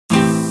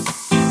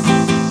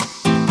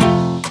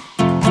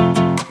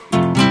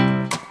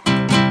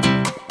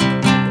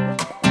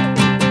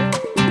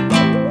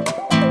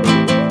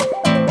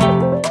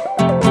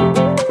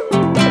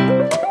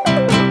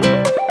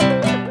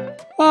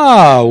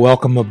Hello,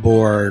 welcome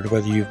aboard.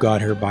 Whether you've got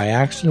here by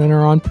accident or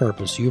on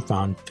purpose, you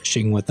found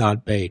fishing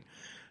without bait.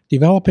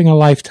 Developing a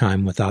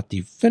lifetime without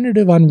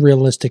definitive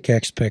unrealistic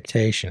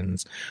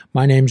expectations.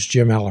 My name's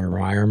Jim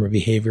Ellermeyer. I'm a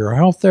behavioral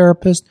health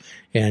therapist,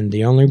 and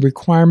the only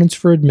requirements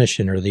for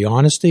admission are the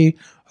honesty,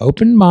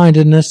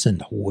 open-mindedness,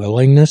 and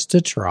willingness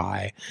to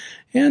try.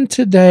 And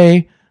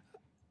today,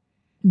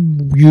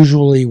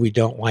 usually we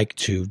don't like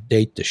to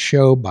date the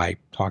show by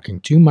talking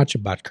too much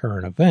about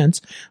current events.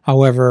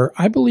 However,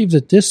 I believe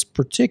that this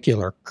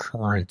particular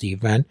current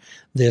event,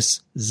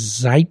 this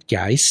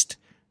zeitgeist,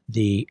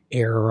 the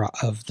era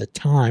of the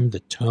time,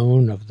 the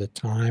tone of the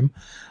time,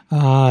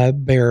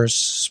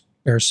 bears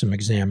some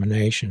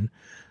examination.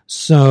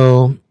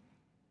 So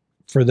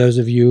for those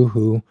of you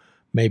who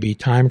may be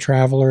time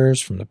travelers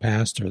from the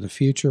past or the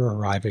future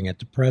arriving at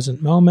the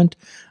present moment,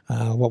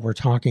 what we're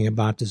talking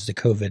about is the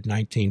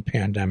COVID-19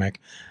 pandemic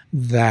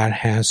that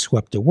has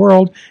swept the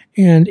world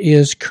and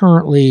is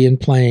currently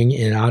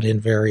playing out in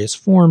various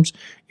forms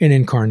and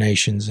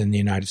incarnations in the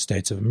United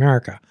States of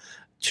America,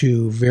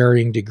 to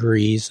varying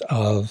degrees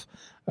of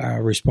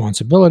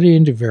responsibility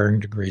and to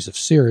varying degrees of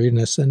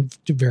seriousness and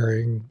to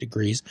varying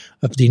degrees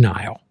of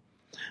denial.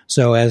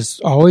 So as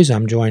always,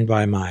 I'm joined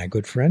by my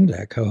good friend,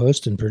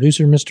 co-host and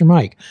producer, Mr.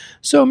 Mike.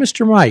 So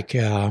Mr. Mike,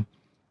 I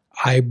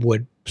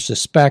would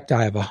suspect,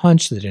 I have a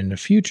hunch that in the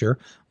future,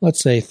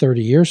 let's say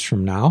 30 years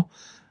from now,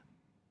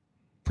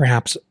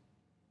 perhaps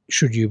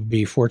should you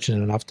be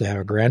fortunate enough to have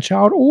a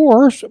grandchild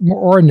or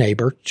a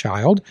neighbor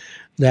child,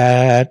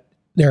 that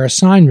their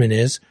assignment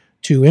is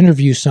to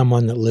interview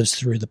someone that lives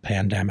through the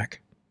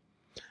pandemic.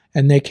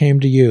 And they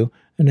came to you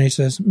and they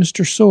says,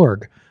 Mr.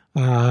 Sorg,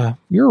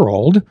 you're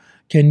old.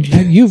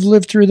 You've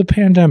lived through the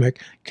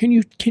pandemic. Can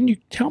you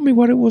tell me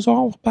what it was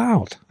all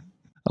about?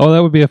 Oh,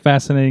 that would be a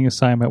fascinating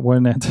assignment,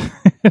 wouldn't it?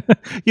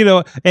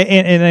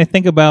 And I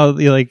think about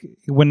like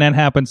when that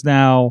happens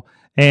now,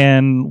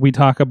 and we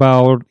talk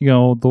about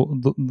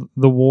the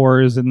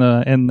wars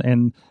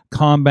and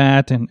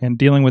combat and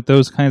dealing with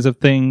those kinds of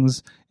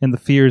things and the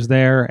fears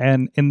there.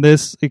 And in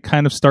this, it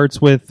kind of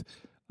starts with,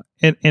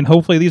 and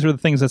hopefully these are the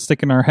things that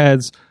stick in our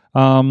heads.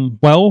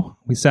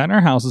 We sat in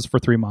our houses for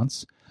 3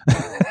 months.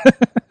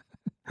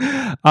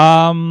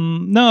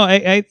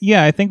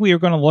 I think we are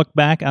going to look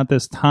back at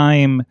this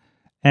time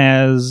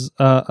as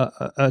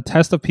a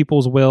test of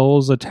people's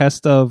wills, a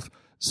test of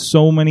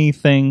so many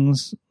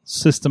things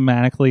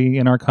systematically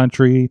in our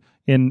country,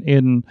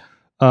 in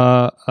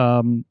what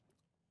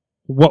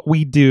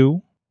we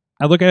do.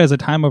 I look at it as a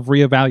time of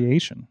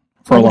reevaluation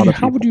for a lot of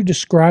people. How would you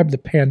describe the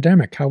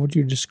pandemic? How would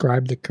you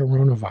describe the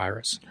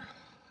coronavirus?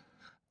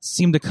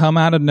 Seemed to come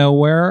out of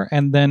nowhere,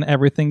 and then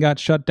everything got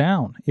shut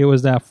down. It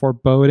was that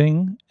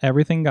foreboding.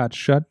 Everything got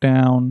shut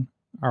down.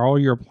 All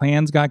your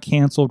plans got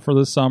canceled for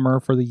the summer,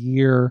 for the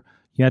year.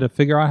 You had to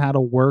figure out how to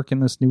work in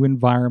this new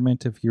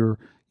environment. If you're,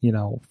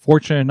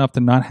 fortunate enough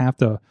to not have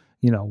to,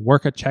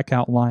 work a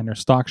checkout line or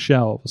stock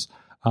shelves.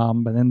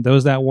 But then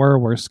those that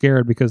were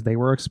scared because they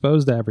were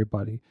exposed to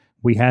everybody.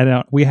 We had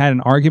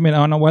an argument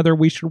on whether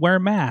we should wear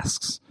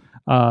masks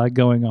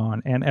going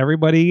on, and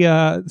everybody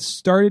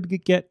started to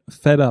get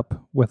fed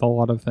up with a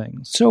lot of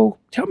things. So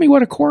tell me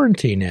what a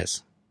quarantine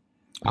is.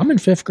 I'm in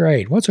 5th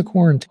grade. What's a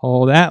quarantine?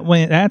 Oh,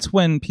 that's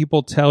when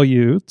people tell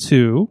you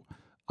to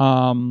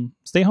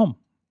stay home.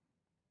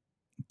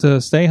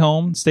 To stay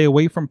home, stay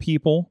away from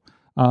people,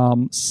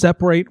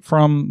 separate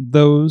from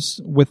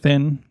those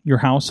within your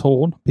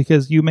household,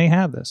 because you may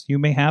have this. You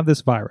may have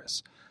this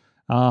virus.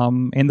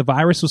 And the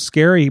virus was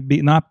scary,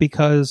 not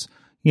because,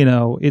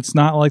 it's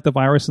not like the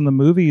virus in the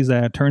movies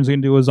that turns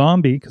into a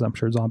zombie, because I'm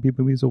sure zombie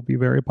movies will be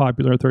very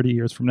popular 30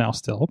 years from now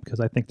still, because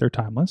I think they're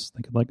timeless.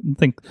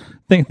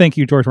 Thank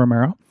you, George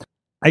Romero.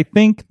 I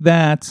think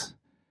that,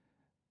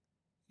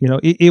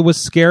 it was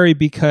scary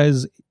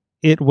because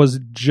it was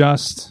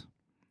just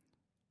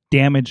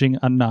damaging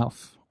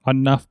enough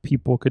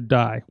people could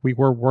die. We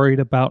were worried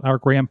about our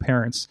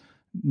grandparents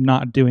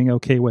not doing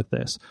okay with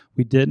this.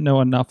 We didn't know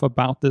enough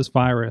about this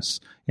virus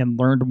and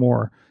learned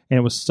more, and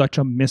it was such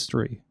a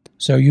mystery.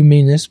 So you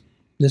mean this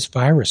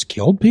virus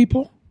killed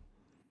people?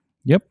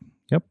 Yep.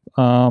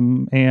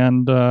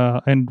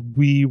 And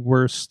we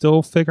were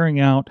still figuring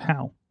out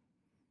how.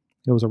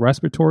 It was a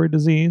respiratory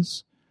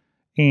disease,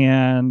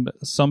 and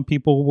some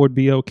people would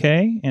be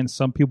okay and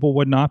some people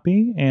would not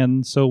be,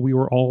 and so we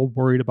were all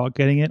worried about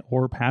getting it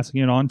or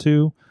passing it on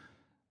to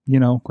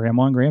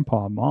grandma and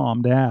grandpa,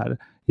 mom, dad.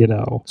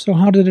 So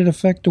how did it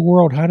affect the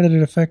world? How did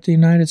it affect the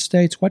United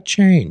States? What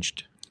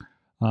changed?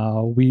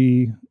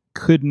 We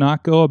could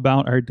not go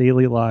about our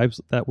daily lives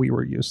that we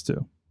were used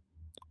to,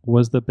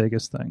 was the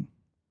biggest thing.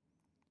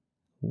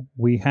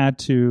 We had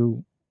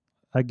to,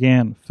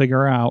 again,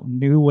 figure out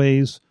new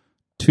ways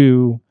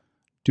to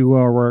do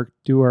our work,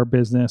 do our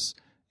business,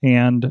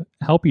 and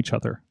help each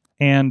other.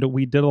 And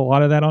we did a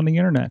lot of that on the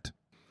internet.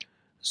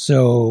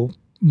 So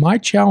my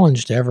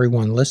challenge to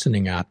everyone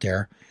listening out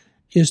there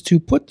is to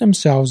put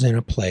themselves in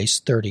a place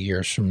 30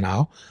 years from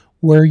now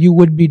where you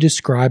would be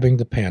describing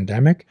the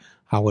pandemic.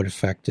 how it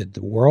affected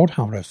the world,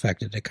 how it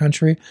affected the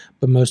country,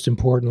 but most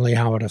importantly,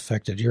 how it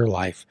affected your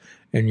life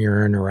and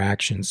your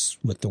interactions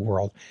with the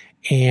world.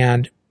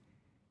 And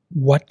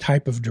what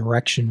type of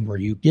direction were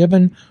you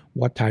given?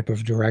 What type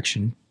of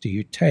direction do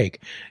you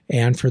take?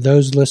 And for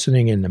those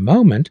listening in the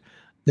moment,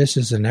 this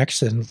is an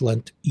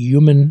excellent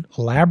human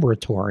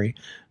laboratory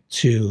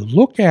to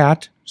look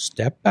at,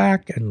 step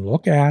back and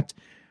look at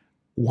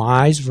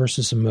wise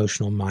versus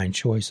emotional mind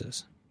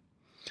choices.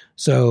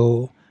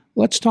 So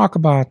let's talk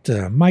about,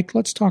 Mike,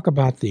 let's talk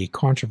about the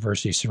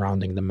controversy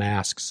surrounding the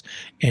masks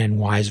and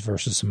wise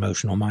versus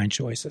emotional mind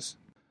choices.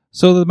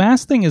 So the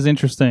mask thing is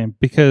interesting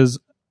because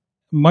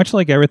much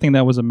like everything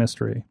that was a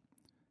mystery,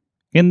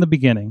 in the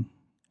beginning,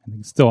 I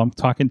think still I'm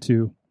talking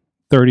to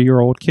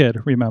 30-year-old kid,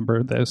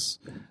 remember this,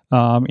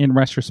 in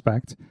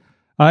retrospect.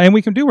 And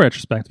we can do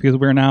retrospect because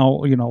we're now,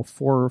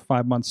 4 or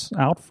 5 months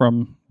out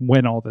from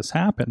when all this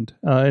happened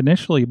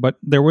initially. But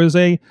there was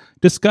a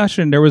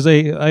discussion. There was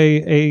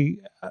a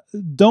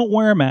don't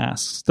wear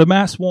masks. The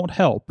mask won't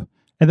help.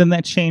 And then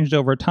that changed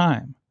over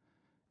time.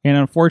 And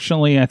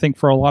unfortunately, I think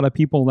for a lot of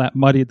people that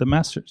muddied the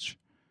message.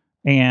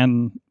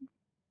 And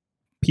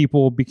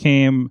people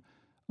became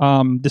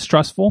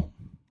distrustful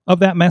of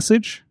that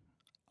message,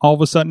 all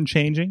of a sudden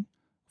changing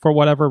for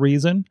whatever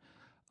reason.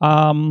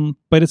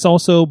 But it's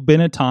also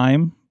been a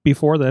time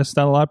before this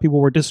that a lot of people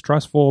were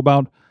distrustful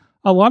about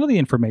a lot of the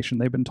information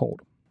they've been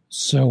told.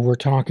 So we're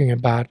talking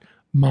about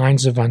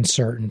minds of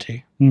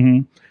uncertainty.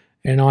 Mm-hmm.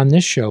 And on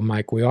this show,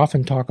 Mike, we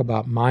often talk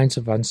about minds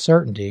of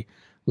uncertainty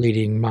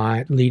leading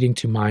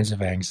to minds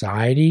of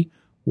anxiety,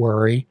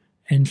 worry,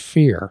 and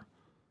fear.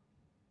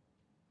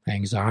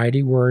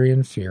 Anxiety, worry,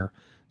 and fear.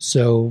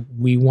 So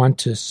we want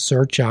to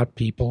search out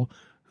people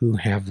who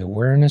have the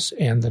awareness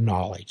and the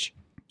knowledge.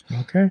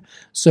 Okay?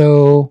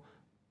 So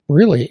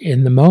really,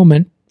 in the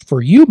moment,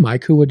 for you,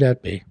 Mike, who would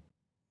that be?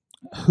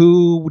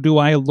 Who do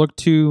I look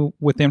to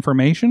with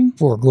information?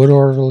 For good,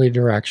 orderly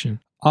direction.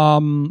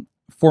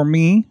 For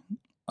me,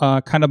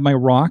 kind of my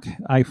rock,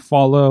 I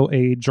follow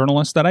a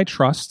journalist that I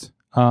trust,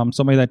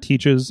 somebody that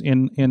teaches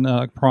in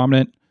a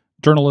prominent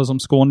journalism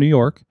school in New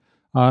York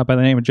by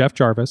the name of Jeff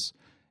Jarvis.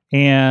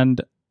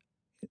 And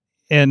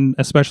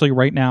especially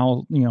right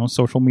now,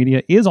 social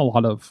media is a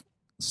lot of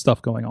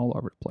stuff going all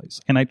over the place.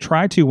 And I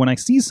try to, when I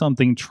see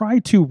something, try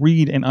to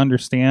read and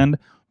understand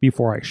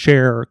before I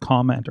share or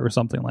comment or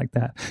something like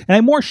that. And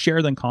I more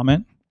share than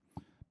comment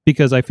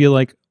because I feel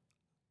like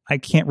I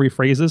can't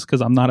rephrase this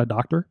because I'm not a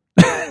doctor.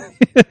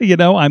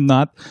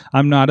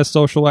 I'm not a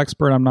social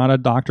expert. I'm not a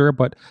doctor,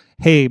 but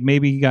hey,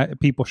 maybe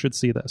people should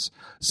see this.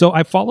 So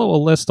I follow a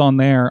list on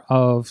there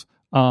of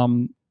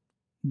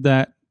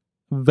that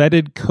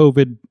vetted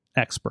COVID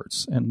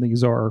experts, and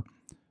these are,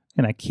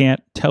 and I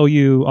can't tell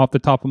you off the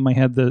top of my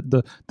head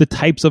the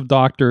types of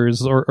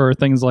doctors or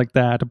things like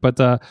that,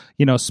 but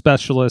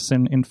specialists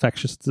in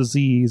infectious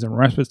disease and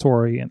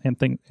respiratory and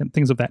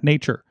things of that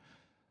nature.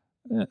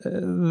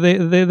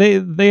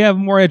 They have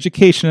more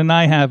education than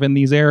I have in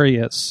these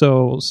areas,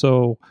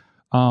 so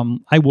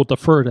I will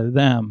defer to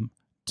them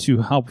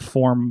to help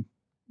form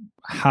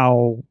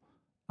how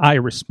I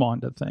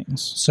respond to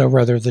things. So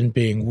rather than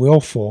being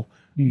willful,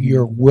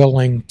 you're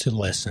willing to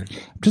listen.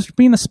 Just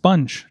being a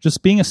sponge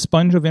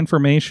of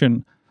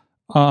information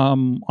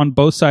on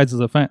both sides of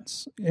the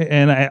fence.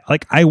 And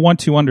I want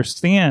to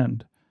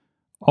understand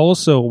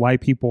also why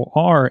people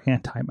are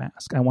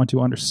anti-mask. I want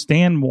to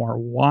understand more.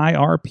 Why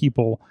are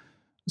people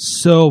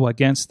so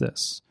against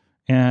this?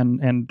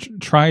 And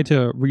try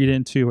to read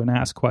into and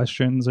ask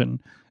questions and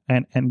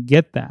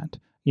get that,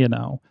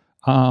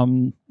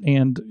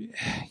 and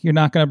you're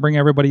not going to bring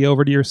everybody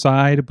over to your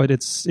side, but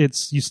it's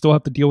you still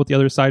have to deal with the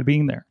other side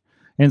being there.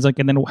 And it's like,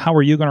 and then how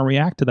are you going to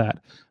react to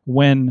that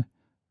when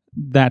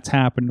that's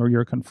happened or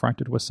you're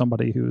confronted with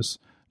somebody who's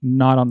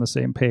not on the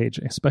same page,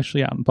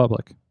 especially out in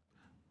public?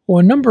 Well,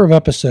 a number of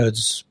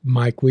episodes,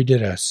 Mike, we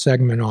did a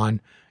segment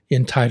on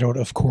entitled,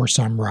 Of Course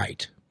I'm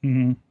Right.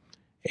 Mm-hmm.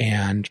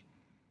 And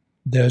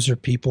those are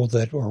people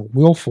that are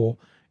willful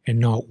and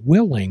not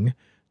willing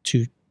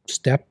to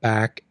step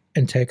back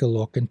and take a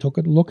look at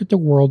the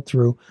world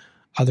through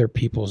other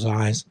people's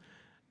eyes.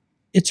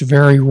 It's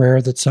very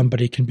rare that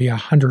somebody can be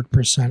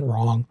 100%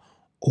 wrong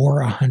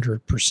or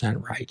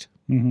 100% right.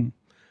 Mm-hmm.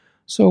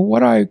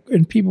 So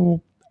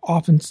people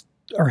often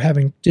are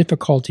having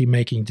difficulty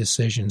making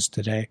decisions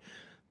today.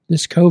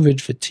 This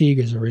COVID fatigue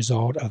is a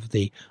result of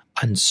the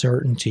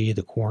uncertainty,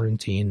 the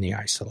quarantine, the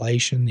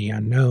isolation, the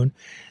unknown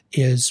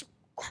is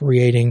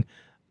creating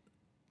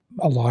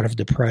a lot of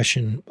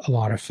depression, a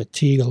lot of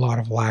fatigue, a lot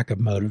of lack of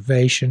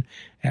motivation,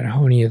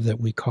 anhedonia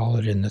that we call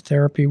it in the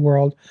therapy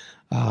world.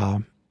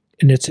 And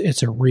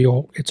it's a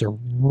real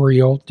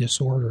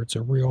disorder. It's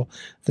a real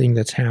thing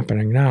that's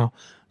happening now.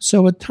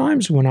 So at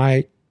times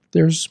when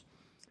there's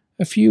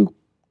a few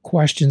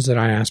questions that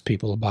I ask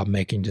people about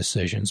making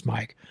decisions,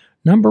 Mike.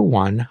 Number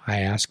one,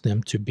 I ask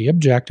them to be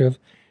objective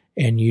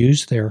and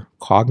use their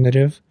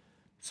cognitive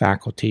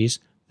faculties,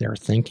 their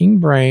thinking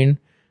brain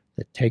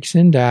that takes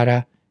in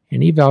data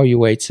and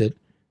evaluates it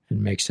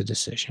and makes a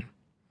decision.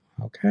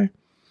 Okay?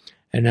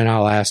 And then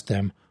I'll ask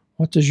them,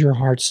 What does your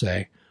heart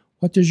say?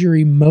 What does your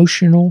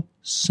emotional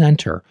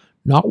center,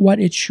 not what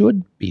it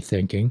should be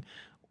thinking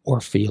or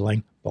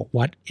feeling, but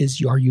what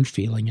are you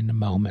feeling in the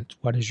moment?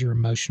 What does your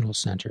emotional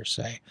center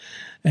say?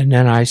 And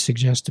then I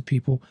suggest to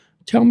people,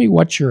 tell me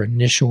what your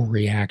initial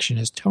reaction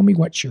is. Tell me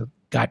what your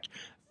gut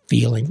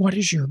feeling. What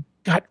is your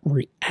gut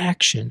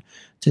reaction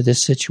to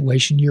this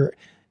situation? Your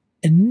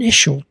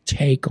initial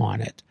take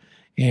on it.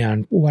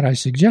 And what I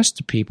suggest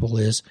to people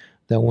is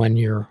that when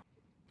your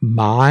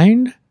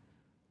mind,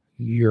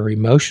 your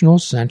emotional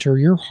center,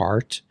 your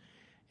heart,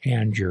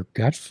 and your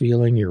gut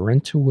feeling, your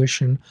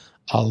intuition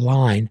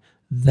align,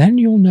 then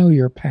you'll know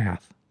your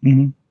path.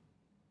 Mm-hmm.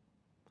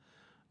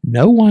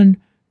 No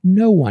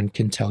one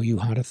can tell you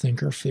how to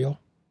think or feel.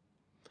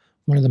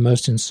 One of the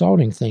most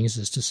insulting things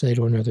is to say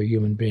to another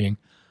human being,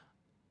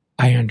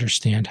 I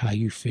understand how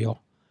you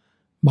feel.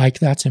 Mike,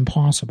 that's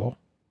impossible.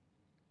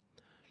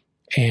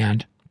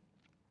 And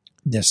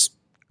this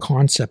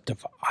concept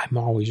of I'm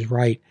always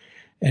right,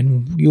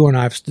 and you and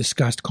I have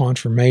discussed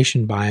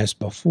confirmation bias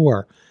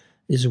before,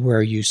 is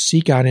where you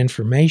seek out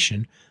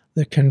information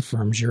that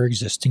confirms your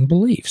existing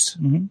beliefs.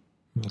 Mm-hmm.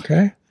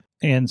 Okay?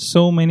 And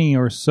so many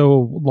are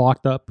so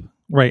locked up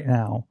right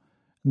now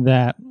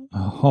that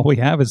all we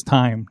have is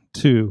time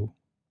to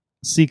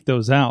seek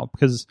those out,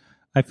 because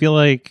I feel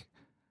like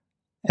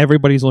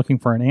everybody's looking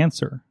for an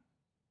answer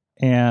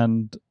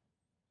and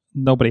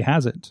nobody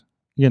has it.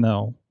 You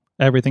know,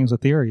 everything's a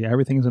theory,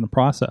 everything's in a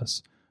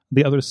process.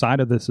 The other side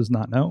of this is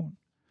not known,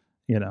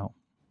 you know.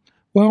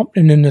 Well,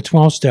 and in the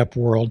 12-step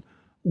world,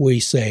 we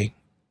say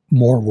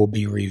more will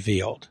be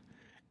revealed.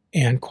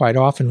 And quite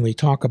often we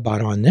talk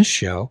about on this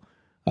show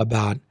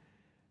about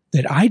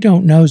that I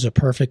don't know is a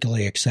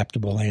perfectly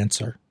acceptable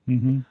answer.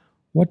 Mm-hmm.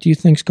 What do you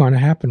think is going to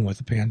happen with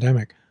the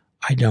pandemic?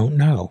 I don't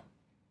know.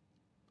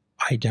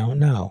 I don't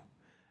know.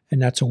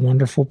 And that's a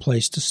wonderful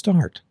place to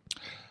start.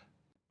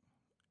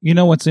 You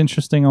know what's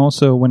interesting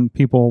also, when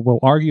people will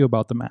argue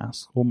about the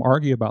mask, will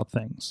argue about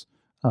things,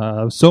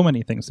 so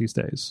many things these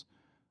days.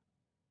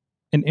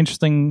 An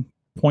interesting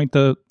point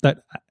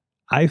that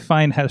I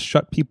find has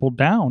shut people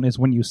down is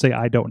when you say,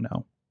 I don't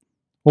know.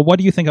 Well, what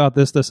do you think about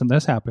this, and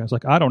this happened? It's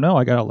like, I don't know.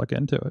 I got to look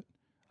into it.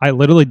 I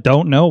literally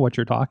don't know what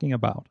you're talking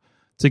about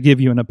to give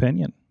you an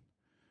opinion.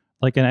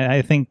 Like, and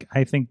I think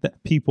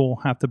that people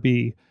have to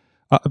be,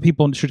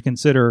 people should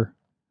consider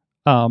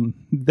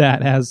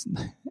that as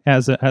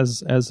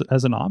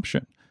an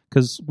option,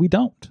 because we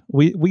don't.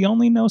 We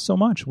only know so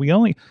much.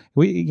 I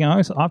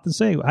often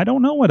say, I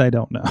don't know what I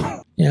don't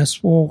know.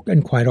 Yes, well,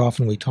 and quite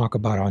often we talk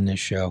about on this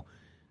show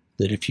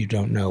that if you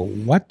don't know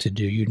what to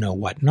do, you know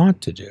what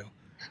not to do.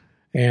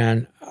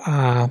 And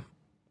I'm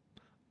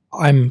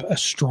a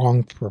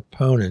strong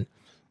proponent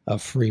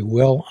of free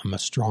will. I'm a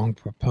strong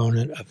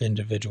proponent of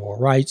individual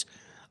rights.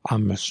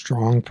 I'm a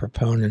strong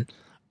proponent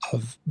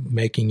of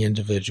making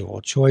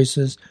individual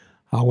choices.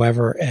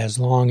 However, as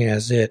long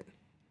as it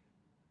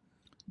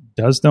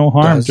does no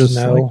harm,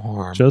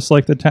 harm, just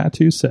like the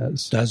tattoo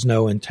says, does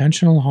no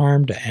intentional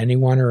harm to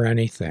anyone or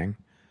anything.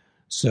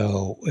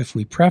 So if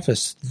we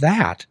preface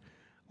that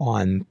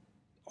on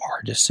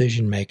our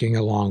decision making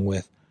along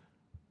with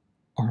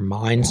our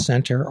mind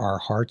center, our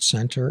heart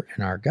center,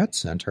 and our gut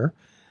center,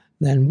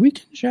 then we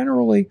can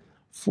generally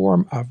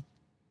form a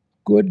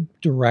good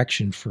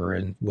direction for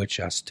in which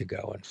us to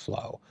go and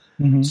flow.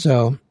 Mm-hmm.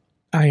 So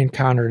I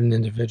encountered an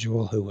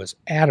individual who was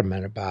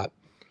adamant about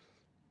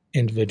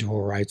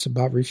individual rights,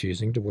 about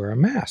refusing to wear a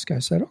mask. I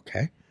said,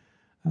 okay.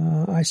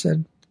 I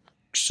said,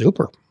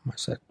 super. I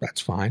said,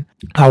 that's fine.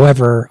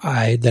 However,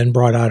 I then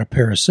brought out a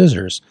pair of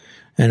scissors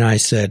and I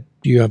said,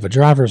 do you have a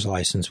driver's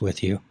license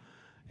with you?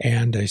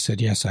 And they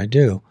said, yes, I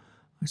do.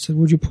 I said,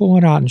 would you pull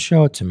it out and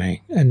show it to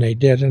me? And they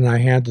did, and I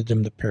handed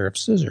them the pair of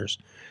scissors.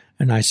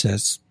 And I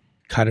says,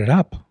 cut it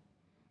up.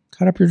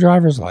 Cut up your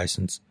driver's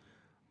license.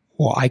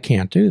 Well, I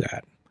can't do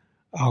that.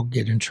 I'll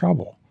get in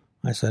trouble.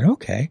 I said,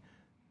 okay,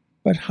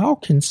 but how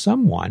can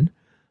someone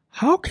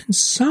have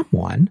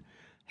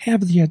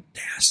the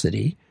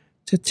audacity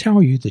to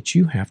tell you that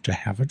you have to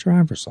have a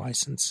driver's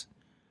license?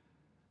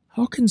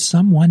 How can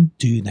someone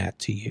do that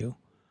to you?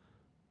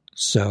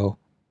 So,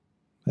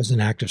 as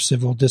an act of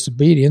civil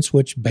disobedience,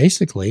 which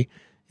basically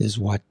is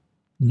what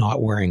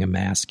not wearing a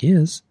mask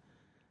is,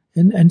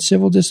 and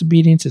civil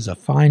disobedience is a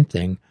fine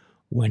thing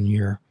when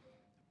you're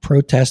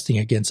protesting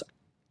against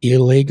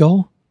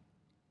illegal,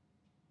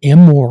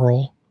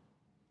 immoral,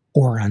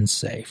 or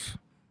unsafe.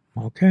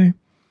 Okay?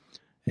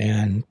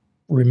 And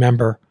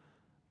remember,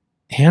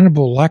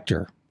 Hannibal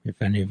Lecter, if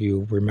any of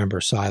you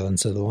remember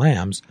Silence of the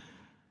Lambs,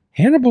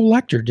 Hannibal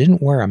Lecter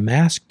didn't wear a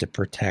mask to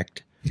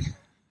protect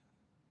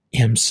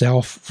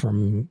himself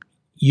from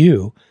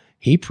you.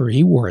 He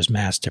wore his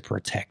mask to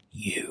protect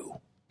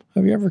you.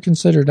 Have you ever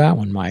considered that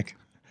one, Mike?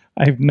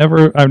 I've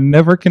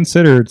never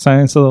considered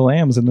Silence of the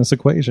Lambs in this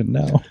equation.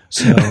 No.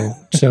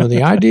 So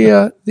the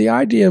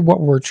idea of what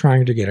we're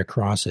trying to get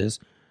across is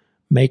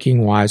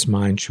making wise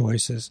mind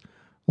choices.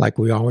 Like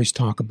we always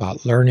talk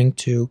about, learning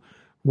to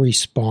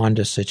respond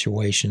to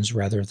situations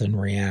rather than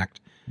react.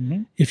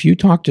 Mm-hmm. If you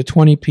talk to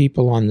 20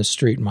 people on the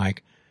street,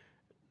 Mike,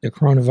 the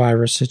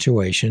coronavirus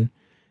situation.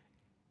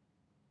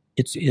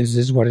 It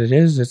is what it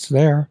is. It's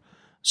there.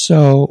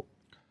 So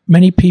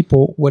many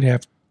people would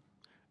have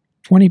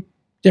 20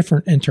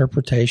 different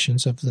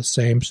interpretations of the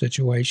same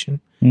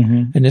situation.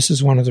 Mm-hmm. And this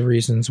is one of the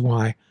reasons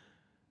why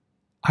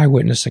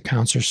eyewitness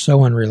accounts are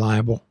so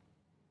unreliable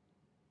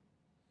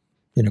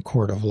in a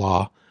court of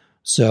law.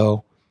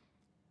 So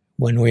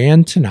when we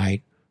end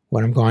tonight,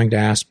 what I'm going to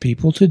ask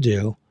people to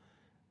do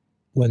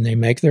when they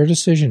make their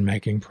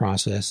decision-making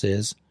process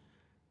is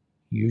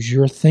use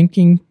your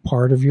thinking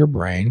part of your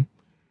brain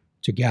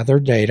to gather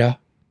data,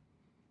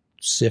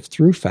 sift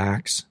through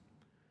facts,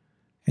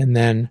 and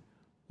then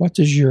what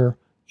does your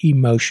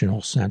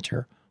emotional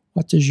center,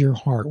 what does your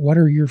heart, what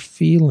are your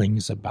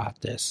feelings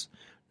about this?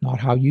 Not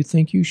how you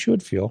think you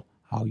should feel,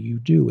 how you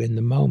do in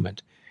the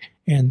moment.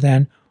 And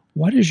then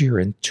what is your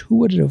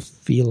intuitive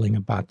feeling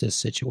about this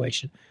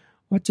situation?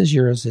 What does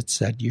your, as it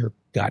said, your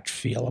gut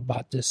feel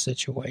about this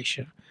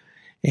situation?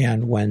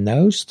 And when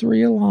those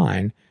three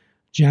align,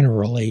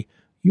 generally,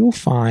 you'll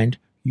find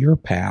your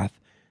path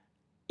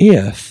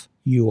if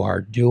you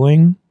are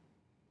doing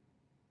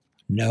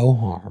no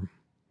harm.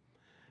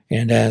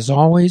 And as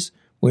always,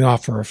 we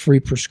offer a free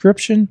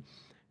prescription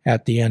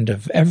at the end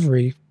of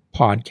every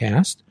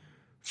podcast.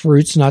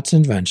 Fruits, nuts,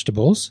 and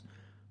vegetables.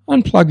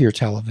 Unplug your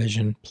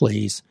television,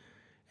 please,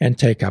 and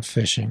take up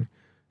fishing.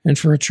 And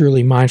for a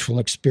truly mindful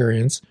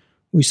experience,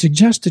 we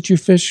suggest that you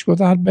fish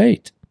without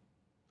bait.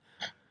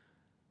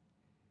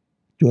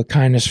 Do a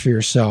kindness for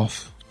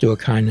yourself. Do a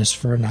kindness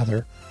for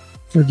another.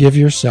 Forgive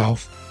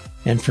yourself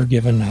and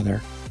forgive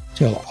another.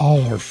 Till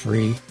all are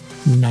free,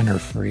 none are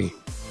free.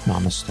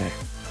 Namaste.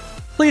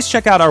 Please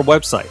check out our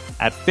website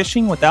at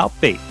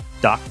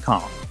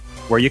fishingwithoutbait.com,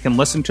 where you can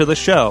listen to the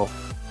show,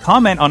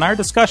 comment on our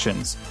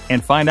discussions,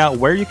 and find out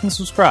where you can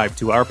subscribe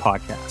to our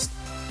podcast.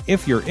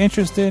 If you're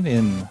interested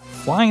in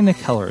flying the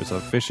colors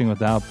of Fishing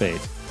Without Bait,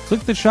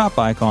 click the shop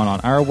icon on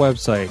our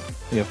website.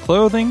 We have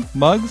clothing,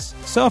 mugs,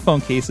 cell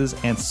phone cases,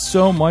 and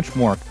so much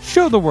more.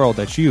 Show the world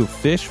that you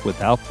fish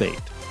without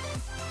bait.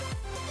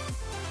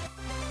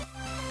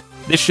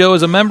 This show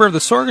is a member of the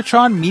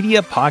Sorgatron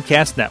Media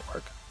Podcast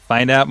Network.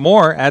 Find out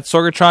more at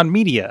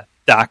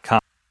sorgatronmedia.com.